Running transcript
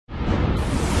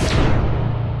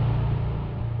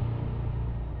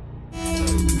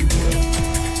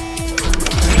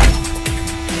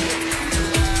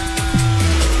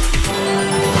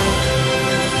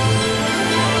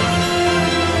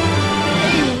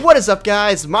What is up,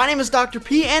 guys? My name is Dr.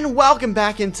 P and welcome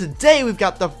back, and today we've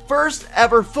got the first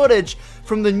ever footage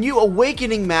from the new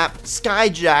Awakening map,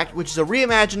 SKYJACKED, which is a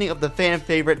reimagining of the fan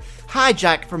favorite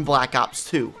HIJACKED from Black Ops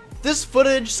 2. This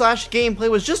footage slash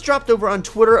gameplay was just dropped over on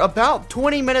Twitter about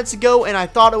 20 minutes ago, and I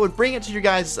thought I would bring it to your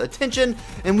guys' attention,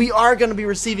 and we are going to be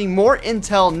receiving more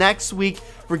intel next week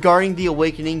regarding the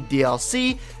Awakening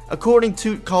DLC, according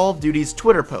to Call of Duty's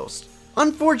Twitter post.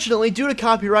 Unfortunately, due to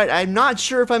copyright, I'm not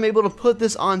sure if I'm able to put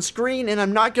this on screen, and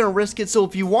I'm not going to risk it, so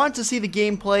if you want to see the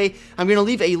gameplay, I'm going to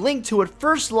leave a link to it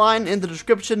first line in the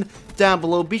description down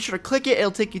below. Be sure to click it.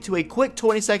 It'll take you to a quick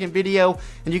 20-second video,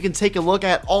 and you can take a look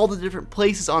at all the different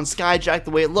places on SKYJACKED,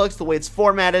 the way it looks, the way it's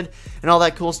formatted, and all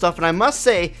that cool stuff. And I must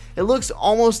say, it looks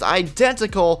almost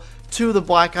identical to the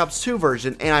Black Ops 2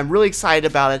 version, and I'm really excited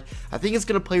about it. I think it's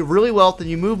going to play really well with the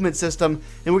new movement system,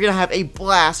 and we're going to have a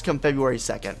blast come February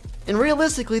 2nd. And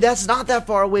realistically, that's not that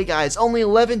far away, guys. Only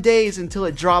 11 days until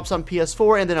it drops on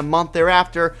PS4, and then a month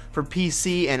thereafter for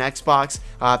PC and Xbox.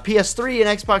 PS3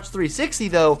 and Xbox 360,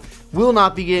 though, will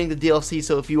not be getting the DLC,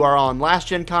 so if you are on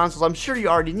last-gen consoles, I'm sure you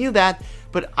already knew that,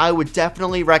 but I would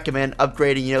definitely recommend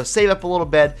upgrading, save up a little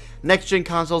bit. Next-gen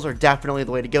consoles are definitely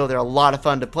the way to go. They're a lot of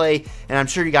fun to play, and I'm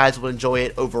sure you guys will enjoy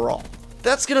it overall.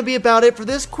 That's going to be about it for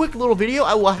this quick little video.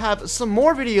 I will have some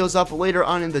more videos up later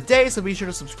on in the day, so be sure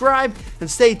to subscribe and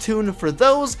stay tuned for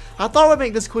those. I thought I would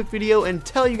make this quick video and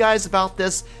tell you guys about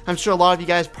this. I'm sure a lot of you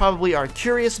guys probably are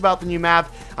curious about the new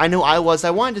map. I know I was. I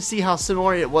wanted to see how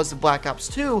similar it was to Black Ops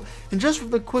 2, and just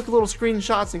from the quick little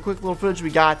screenshots and quick little footage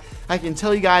we got, I can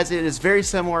tell you guys it is very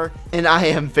similar, and I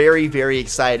am very, very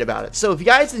excited about it. So if you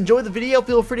guys enjoyed the video,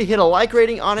 feel free to hit a like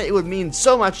rating on it. It would mean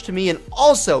so much to me, and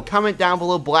also comment down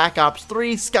below Black Ops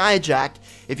 3 SKYJACKED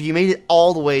if you made it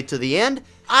all the way to the end.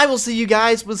 I will see you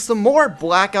guys with some more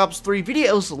Black Ops 3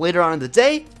 videos later on in the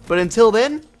day, but until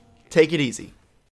then, take it easy.